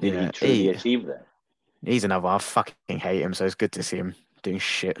 So what did he yeah. truly achieve there? He's another. I fucking hate him. So it's good to see him doing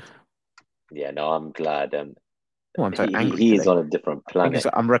shit. Yeah, no, I'm glad. Oh, I'm so angry He is today. on a different I think planet.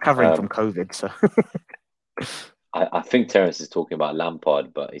 I'm recovering from Um, COVID, so I think Terence is talking about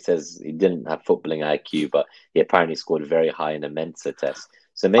Lampard, but he says he didn't have footballing IQ, but he apparently scored very high in a Mensa test.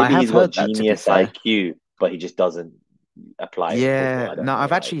 So I maybe have he's got heard that, to be genius fair. IQ, but he just doesn't apply it in football. Yeah, I don't no, I've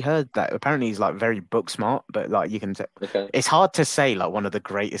know. Like, actually heard that. Apparently, he's like very book smart, but like you can, okay, it's hard to say like one of the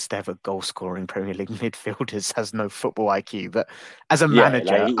greatest ever goal scoring Premier League midfielders has no football IQ. But as a yeah, like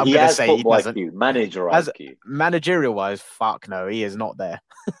manager, I'm he gonna has say he football doesn't. IQ, manager As IQ. managerial wise, fuck no, he is not there.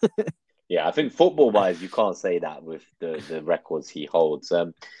 Yeah, I think football wise, you can't say that with the records he holds.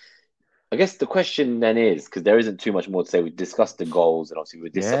 I guess the question then is because there isn't too much more to say. We discussed the goals, and obviously we're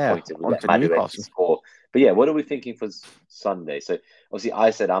Yeah, disappointed we on let to Madueke Newcastle. score. But yeah, what are we thinking for Sunday? So obviously,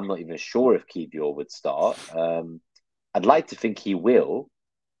 I said I'm not even sure if Kivior would start. I'd like to think he will,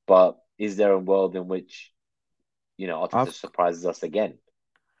 but is there a world in which Arteta I've surprises us again?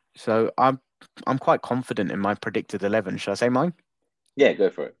 so I'm quite confident in my predicted 11. Shall I say mine? Yeah, go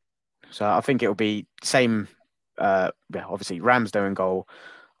for it. So I think it'll be same. Yeah, obviously Ramsdale in goal.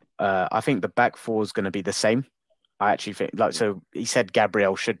 I think the back four is going to be the same. I actually think like Mhm. so. He said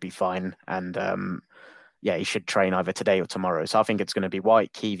Gabriel should be fine, and yeah, he should train either today or tomorrow. So I think it's going to be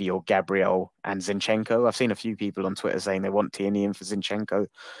White, Kiwi, or Gabriel and Zinchenko. I've seen a few people on Twitter saying they want Tierney in for Zinchenko.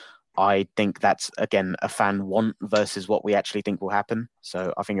 I think that's again a fan want versus what we actually think will happen.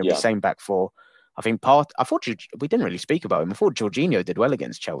 So I think it'll be Yeah, same back four. I think part. I thought we didn't really speak about him. I thought Jorginho did well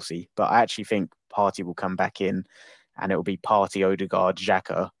against Chelsea, but I actually think Party will come back in, and it will be Party, Odegaard,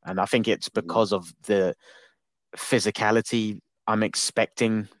 Xhaka, and I think it's Mhm. because of the physicality I'm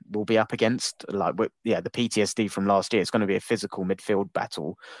expecting we'll be up against. Like, yeah, the PTSD from last year. It's going to be a physical midfield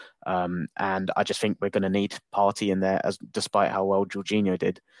battle, and I just think we're going to need Party in there, as despite how well Jorginho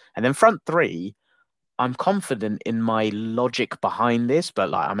did. And then front three, I'm confident in my logic behind this, but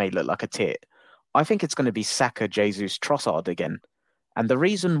like I may look like a tit. I think it's going to be Saka, Jesus, Trossard again. And the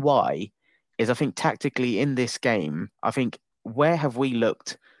reason why is I think tactically in this game, I think where have we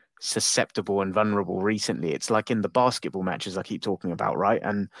looked susceptible and vulnerable recently? It's like in the basketball matches I keep talking about, right?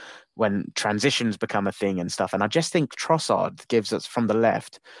 And when transitions become a thing and stuff. And I just think Trossard gives us from the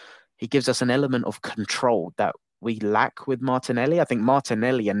left, he gives us an element of control that we lack with Martinelli. I think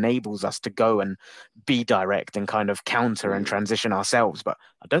Martinelli enables us to go and be direct and kind of counter and Mhm. transition ourselves. But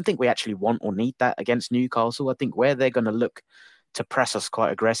I don't think we actually want or need that against Newcastle. I think where they're going to look to press us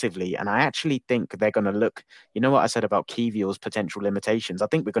quite aggressively. And I actually think they're going to look, you know what I said about Kivior's potential limitations? I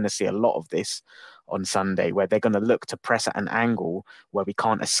think we're going to see a lot of this on Sunday where they're going to look to press at an angle where we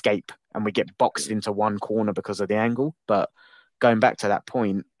can't escape and we get boxed into one corner because of the angle. But going back to that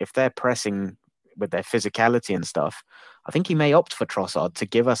point, if they're pressing with their physicality and stuff, I think he may opt for Trossard to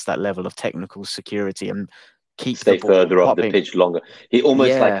give us that level of technical security and keep the Stay ball further up the popping. pitch longer. He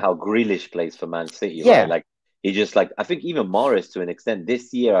almost like Yeah, how Grealish plays for Man City, right? yeah, Like he just like I think even Morris to an extent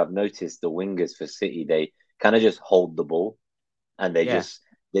this year I've noticed the wingers for City they kind of just hold the ball and they yeah. just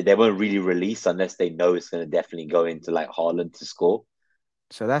they won't really release unless they know it's going to definitely go into like Haaland to score.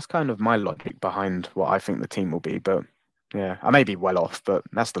 So that's kind of my logic behind what I think the team will be. But yeah, I may be well off, but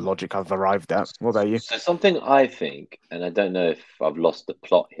that's the logic I've arrived at. What about you? So something I think, and I don't know if I've lost the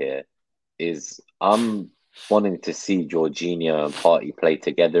plot here, is I'm wanting to see Jorginho and Party play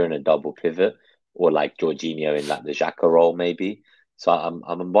together in a double pivot, or like Jorginho in like the Xhaka role, maybe. So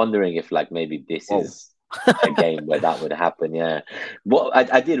I'm wondering if like maybe this Whoa. is a game where that would happen. Yeah, well,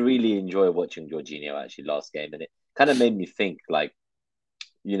 I did really enjoy watching Jorginho actually last game, and it kind of made me think like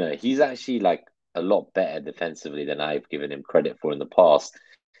he's actually like a lot better defensively than I've given him credit for in the past.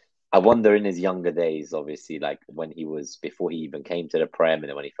 I wonder in his younger days, obviously, like when he was before he even came to the Prem and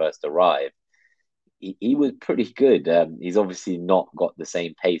then when he first arrived, he was pretty good. He's obviously not got the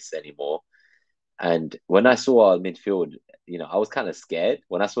same pace anymore. And when I saw our midfield, I was kind of scared.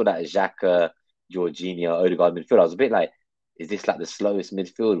 When I saw that Xhaka, Jorginho, Odegaard midfield, I was a bit like, is this like the slowest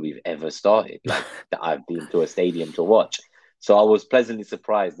midfield we've ever started? Like that I've been to a stadium to watch. So I was pleasantly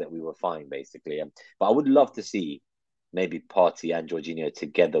surprised that we were fine, basically. But I would love to see maybe Party and Jorginho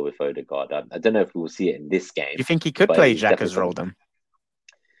together with Odegaard. I don't know if we will see it in this You game, think he could but play it's definitely Xhaka's role something. then?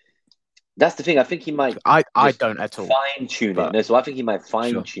 That's the thing. I think he might I just don't at all, fine tune it. but No, so I think he might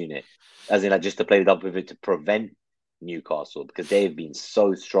fine sure. tune it, as in like just to play it up with it to prevent Newcastle because they have been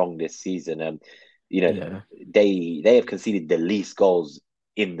so strong this season. You know, Yeah, they have conceded the least goals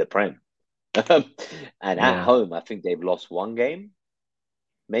in the Prem, and at yeah. home I think they've lost one game,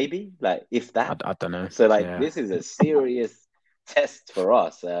 maybe like if that. I don't know. So like Yeah. this is a serious test for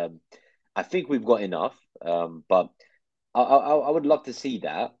us. I think we've got enough, but I would love to see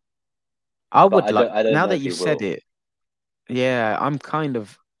that, I but would like I don't now know that if we you've said will. it, yeah, I'm kind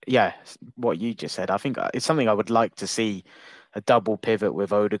of yeah, what you just said. I think it's something I would like to see a double pivot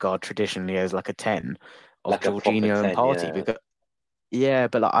with Odegaard traditionally as like a 10. of Like a proper Jorginho and 10, Partey. yeah. Because yeah,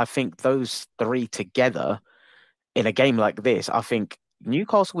 but like, I think those three together in a game like this, I think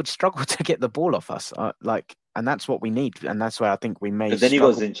Newcastle would struggle to get the ball off us. And that's what we need, and that's where I think we may Because then you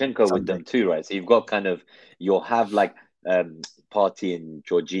got struggle Zinchenko with Sunday. them too, right? So you've got kind of you'll have like Partey and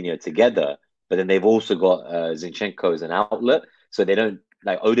Jorginho together, but then they've also got Zinchenko as an outlet, so they don't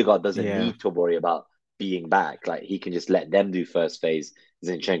like Odegaard doesn't Yeah, need to worry about being back. Like he can just let them do first phase.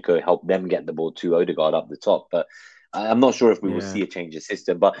 Zinchenko help them get the ball to Odegaard up the top. But I'm not sure if we will yeah, see a change of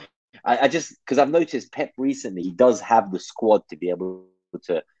system. But I just because I've noticed Pep recently, he does have the squad to be able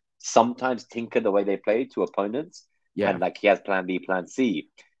to sometimes tinker the way they play to opponents yeah, and like he has plan B, plan C.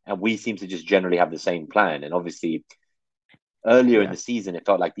 And we seem to just generally have the same plan. And obviously, earlier in yeah, the season, it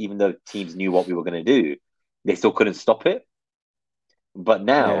felt like even though teams knew what we were going to do, they still couldn't stop it. But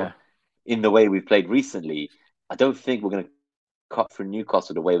now, yeah, in the way we've played recently, I don't think we're going to cut through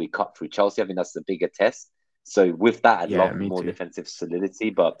Newcastle the way we cut through Chelsea. I think that's the bigger test. So with that, I'd yeah. love Me more too. defensive solidity,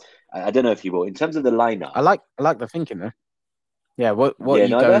 but I don't know if you will. In terms of the lineup, I like the thinking there. Yeah, what are yeah,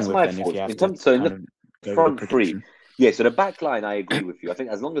 you no, going that's with my then if you thoughts. have In to terms, so in kind the of go with a front three, prediction? yeah. So the back line, I agree with you. I think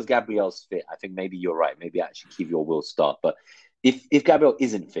as long as Gabriel's fit, I think maybe you're right. Maybe actually Kivior will start. But if Gabriel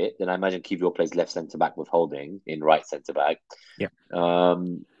isn't fit, then I imagine Kivior plays left centre back with Holding in right centre back. Yeah.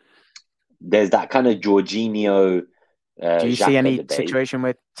 Um, there's that kind of Jorginho, Do you see Xhaka any debate. situation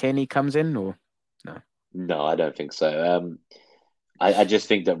where Tierney comes in or no? No, I don't think so. I just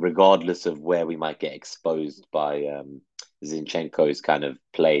think that regardless of where we might get exposed by Zinchenko's kind of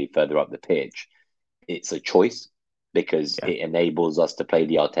play further up the pitch, it's a choice because Yeah, it enables us to play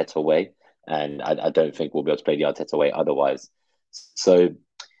the Arteta way. And I don't think we'll be able to play the Arteta way otherwise. So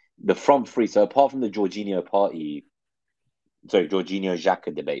the front three, so apart from the Jorginho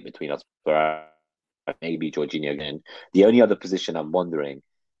Xhaka debate between us, where maybe Jorginho again, the only other position I'm wondering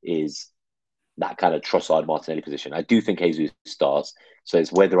is that kind of Trossard Martinelli position. I do think Jesus starts. So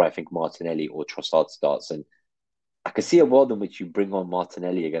it's whether I think Martinelli or Trossard starts. And I can see a world in which you bring on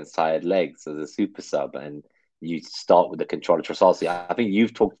Martinelli against tired legs as a super sub and you start with the controller Trossard. So I think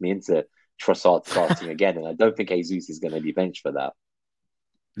you've talked me into Trossard starting again, and I don't think Jesus is going to be benched for that.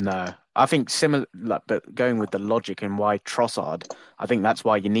 no. I think similar, like, but going with the logic and why Trossard, I think that's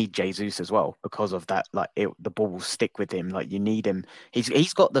why you need Jesus as well because of that. Like, the ball will stick with him. Like, you need him.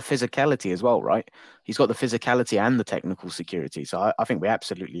 He's got the physicality as well, right? He's got the physicality and the technical security. So I think we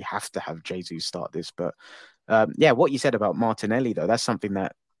absolutely have to have Jesus start this. But yeah, what you said about Martinelli though, that's something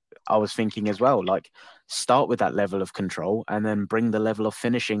that I was thinking as well. Like, start with that level of control and then bring the level of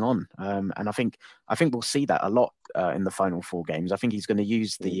finishing on. And I think we'll see that a lot in the final four games. I think he's going to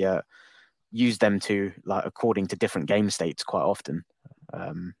use them to like according to different game states quite often.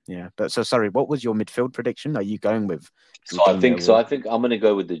 Yeah, but so sorry. What was your midfield prediction? Are you going with Jorginho So. or I think I'm going to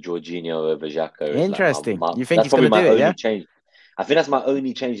go with the Jorginho over Xhaka as like interesting? You think that's he's going probably to do my it? only Yeah, change. I think that's my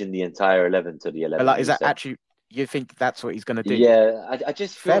only change in the entire 11 to the but 11 like, is you that said. actually you think that's what he's going to do? Yeah, I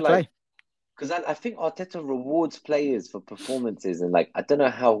just feel Fair like play. because I think Arteta rewards players for performances, and like I don't know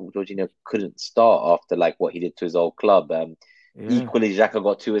how Jorginho couldn't start after like what he did to his old club. Yeah, Equally, Xhaka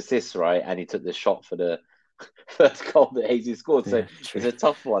got 2 assists, right, and he took the shot for the first goal that Jesus scored. So yeah, true. it's a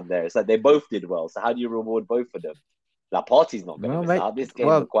tough one there. It's like they both did well. So how do you reward both of them? That party's not going to Well, miss mate. out. This game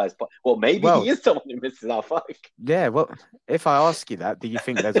Well, requires. Well, maybe well, he is someone who misses out. Fuck. yeah. Well, if I ask you that, do you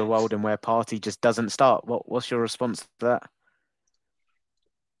think there's a world in where Party just doesn't start? What's your response to that?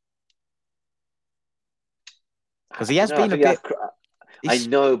 Because I he don't has know. I been a think bit. I He's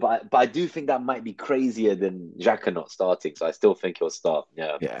know, but I do think that might be crazier than Xhaka not starting. So I still think he'll start.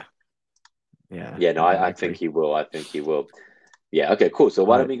 Yeah. yeah, yeah, Yeah, no, yeah. I I think agree. he will. I think he will. Yeah, okay, cool. So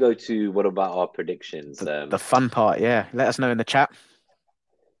why don't Right. we go to what about our predictions? The fun part, yeah. Let us know in the chat.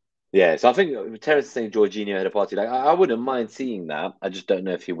 Yeah, so I think Terence is saying Jorginho had a party. Like, I wouldn't mind seeing that. I just don't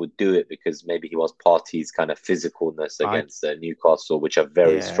know if he would do it because maybe he wants parties kind of physicalness I against Newcastle, which are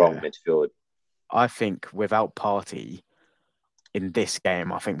very strong Yeah. midfield. I think without Party in this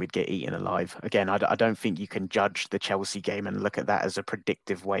game, I think we'd get eaten alive. Again, I don't think you can judge the Chelsea game and look at that as a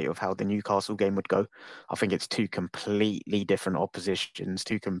predictive way of how the Newcastle game would go. I think it's two completely different oppositions,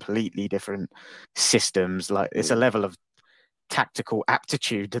 two completely different systems. Like, it's a Mm. level of tactical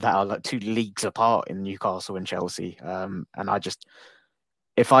aptitude that are like two leagues apart in Newcastle and Chelsea. And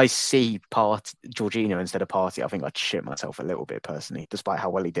if I see Jorginho instead of Party, I think I'd shit myself a little bit personally, despite how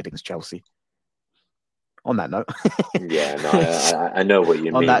well he did against Chelsea. On that note, Yeah, no, I know what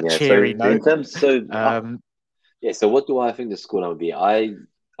you on mean. that Yeah, so cheery in note, terms, um, yeah, so what do I think the scoreline would be?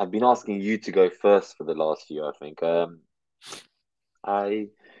 I've been asking you to go first for the last few. I think I I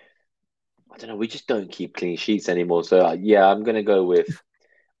don't know. We just don't keep clean sheets anymore. So yeah, I'm gonna go with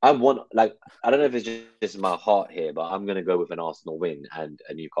I want like I don't know if it's just my heart here, but I'm gonna go with an Arsenal win and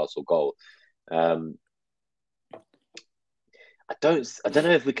a Newcastle goal. Um, I don't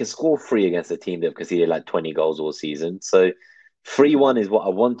know if we can score three against a team that have conceded like 20 goals all season. So 3-1 is what I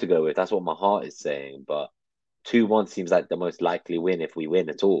want to go with. That's what my heart is saying. But 2-1 seems like the most likely win if we win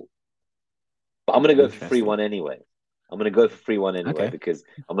at all. But I'm gonna go for Interesting. 3-1 anyway. I'm gonna go for 3-1 anyway Okay, because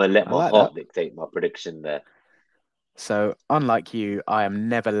I'm gonna let I my like that. heart dictate my prediction there. So, unlike you, I am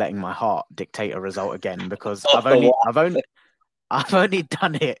never letting my heart dictate a result again because Oh, I've only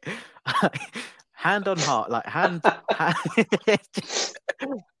done it hand on heart, like hand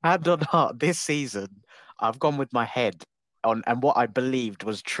on heart. This season, I've gone with my head on and what I believed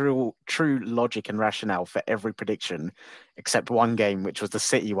was true logic and rationale for every prediction, except one game, which was the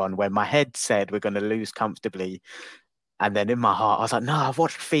City one, where my head said we're going to lose comfortably, and then in my heart, I was like, no, I've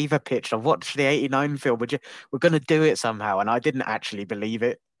watched Fever Pitch. I've watched the 89 film. We're going to do it somehow. And I didn't actually believe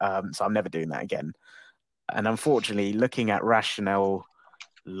it. So I'm never doing that again. And unfortunately, looking at rationale,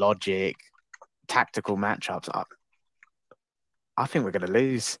 logic, tactical matchups, I think we're going to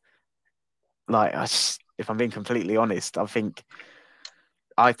lose. Like, if I'm being completely honest, I think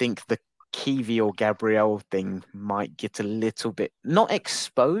the Kiwi or Gabriel thing might get a little bit not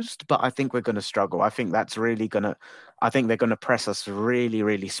exposed, but I think we're going to struggle. I think they're going to press us really,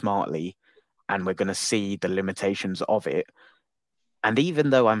 really smartly, and we're going to see the limitations of it. And even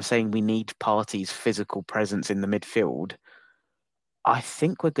though I'm saying we need Partey's physical presence in the midfield, I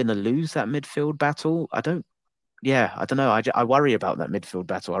think we're going to lose that midfield battle. I don't know. I worry about that midfield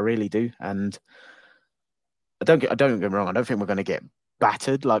battle. I really do. And I don't get me wrong. I don't think we're going to get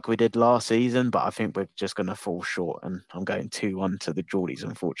battered like we did last season, but I think we're just going to fall short. And I'm going 2-1 to the Geordies,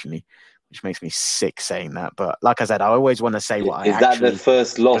 unfortunately, which makes me sick saying that. But like I said, I always want to say what I is that the actually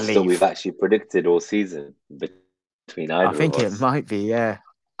first loss that we've believe. actually predicted all season between I either of think it us? might be, yeah.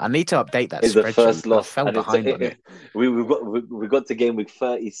 I need to update that Is the spreadsheet. first I loss, fell and behind on it. we got to game week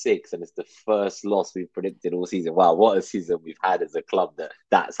 36, and it's the first loss we've predicted all season. Wow, what a season we've had as a club!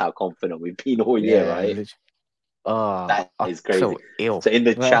 That's how confident we've been all year, Yeah, right? oh, That I is feel crazy. ill. So in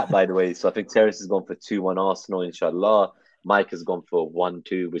the Well, chat, by the way, so I think Terrace has gone for 2-1 Arsenal, inshallah. Mike has gone for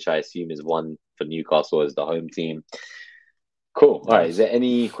 1-2, which I assume is one for Newcastle as the home team. Cool. All right. Is nice. there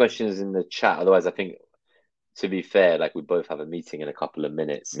any questions in the chat? Otherwise, I think to be fair, like we both have a meeting in a couple of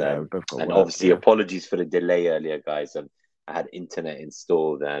minutes. Yeah, we both got And work. obviously, Yeah, apologies for the delay earlier, guys. I had internet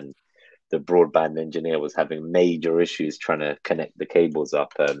installed and the broadband engineer was having major issues trying to connect the cables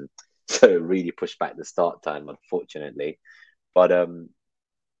up. So it really pushed back the start time, unfortunately. But I'm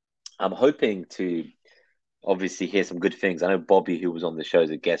hoping to obviously hear some good things. I know Bobby, who was on the show as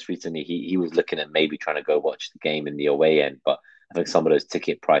a guest recently, he was looking at maybe trying to go watch the game in the away end, but I think some of those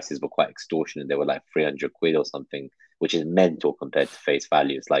ticket prices were quite extortionate. They were like 300 quid or something, which is mental compared to face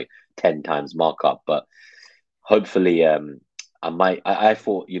value. It's like 10 times markup. But hopefully, I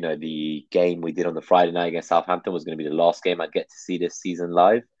thought, the game we did on the Friday night against Southampton was going to be the last game I'd get to see this season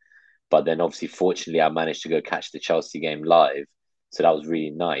live. But then obviously, fortunately, I managed to go catch the Chelsea game live. So that was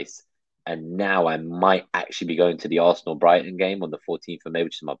really nice. And now I might actually be going to the Arsenal Brighton game on the 14th of May,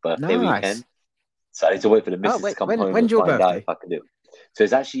 which is my birthday nice. weekend. So I need to wait for the Oh missus to wait, come home and when's your find out if birthday? I can do it. So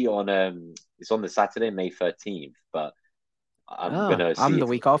it's actually on the Saturday, May 13th, but I'm Ah, gonna I'm see the if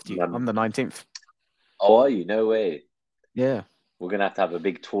week after you. um, I'm the 19th. oh, are you? No way. Yeah, We're gonna have to have a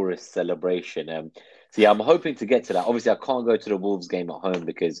big tourist celebration. So yeah, I'm hoping to get to that. Obviously, I can't go to the Wolves game at home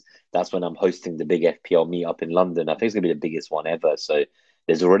because that's when I'm hosting the big FPL meet up in London. I think it's gonna be the biggest one ever. So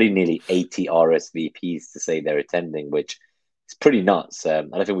there's already nearly 80 RSVPs to say they're attending, which is pretty nuts. I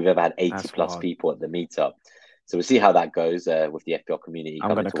don't think we've ever had 80 that's plus wild. people at the meetup. So we'll see how that goes with the FPL community I'm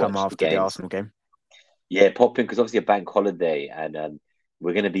coming gonna to come watch the after the games. Arsenal game. Yeah, pop in because obviously a bank holiday, and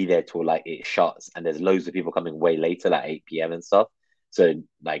we're gonna be there till like it shuts, and there's loads of people coming way later, like 8 p.m. and stuff. So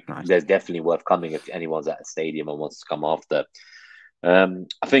like, Nice. there's definitely worth coming if anyone's at a stadium and wants to come after.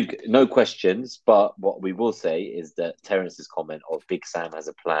 I think no questions, but what we will say is that Terrence's comment of Big Sam has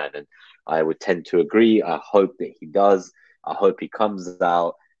a plan, and I would tend to agree. I hope that he does. I hope he comes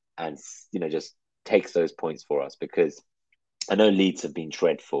out and just takes those points for us because I know Leeds have been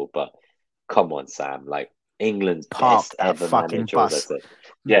dreadful, but come on, Sam. Like England's Park best that ever fucking manager, as I bus. said.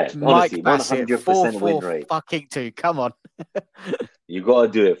 Yeah, honestly, Mike Bassett, 100% win 4-4 rate. fucking 2. Come on. You got to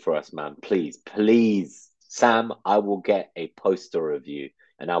do it for us, man. Please, please. Sam, I will get a poster of you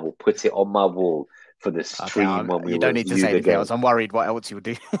and I will put it on my wall for the Okay, stream when we you don't need to say review the anything else. game. I'm worried what else you would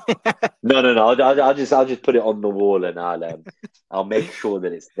do. No, no, no. I'll just put it on the wall and I'll make sure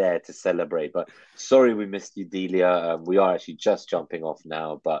that it's there to celebrate. But sorry we missed you, Delia. We are actually just jumping off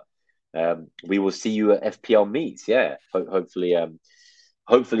now, but we will see you at FPL meets. Yeah, hopefully.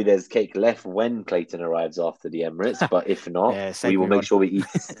 Hopefully, there's cake left when Clayton arrives after the Emirates. But if not, Yeah, we save will me make one. sure we eat.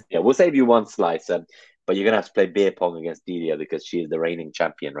 Yeah, we'll save you one slice. But you're gonna have to play beer pong against Delia because she is the reigning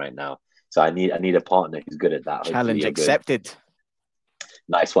champion right now. So I need a partner who's good at that. Hopefully, Challenge you're good. accepted.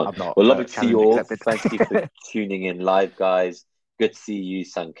 Nice one. I'm not, Well, lovely but to see you challenge all. accepted. Thank you for tuning in live, guys. Good to see you,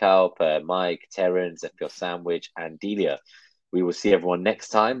 Sankalp, Mike, Terence, FPL Sandwich, and Delia. We will see everyone next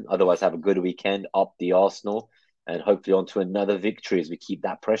time. Otherwise, have a good weekend. Up the Arsenal, and hopefully on to another victory as we keep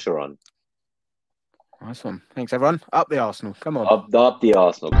that pressure on. Nice one. Thanks, everyone. Up the Arsenal. Come on. Up the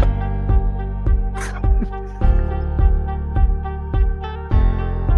Arsenal.